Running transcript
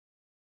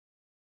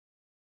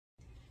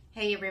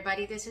Hey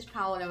everybody, this is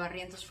Paola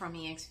from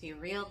eXp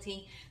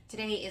Realty.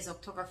 Today is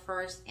October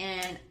 1st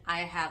and I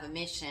have a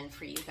mission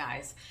for you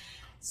guys.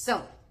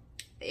 So,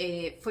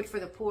 Food for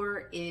the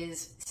Poor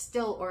is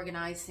still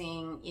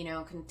organizing,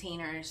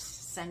 containers,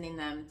 sending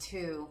them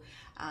to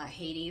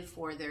Haiti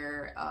for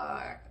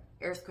their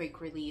earthquake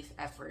relief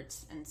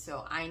efforts. And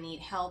so I need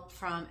help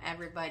from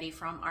everybody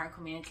from our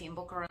community in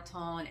Boca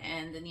Raton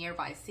and the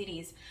nearby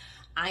cities.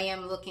 I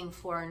am looking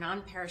for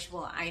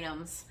non-perishable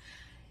items,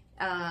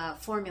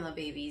 formula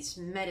babies,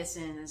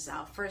 medicines,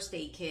 first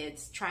aid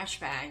kits, trash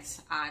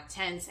bags,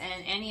 tents,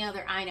 and any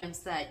other items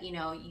that you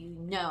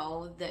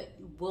know that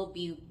will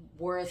be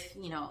worth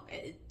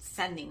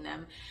sending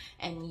them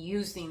and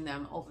using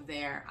them over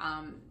there.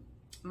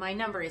 My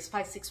number is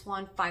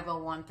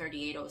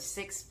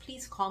 561-501-3806.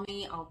 Please call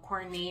me. I'll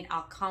coordinate.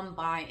 I'll come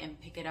by and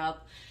pick it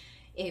up.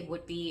 It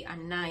would be a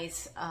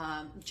nice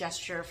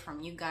gesture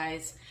from you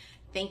guys.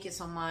 Thank you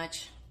so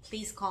much.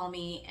 Please call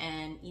me,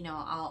 and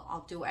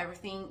I'll do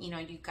everything.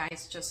 You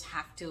guys just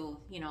have to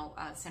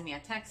send me a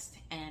text,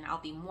 and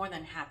I'll be more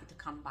than happy to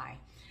come by.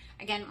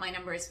 Again, my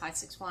number is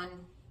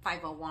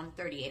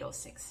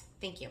 561-501-3806.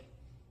 Thank you.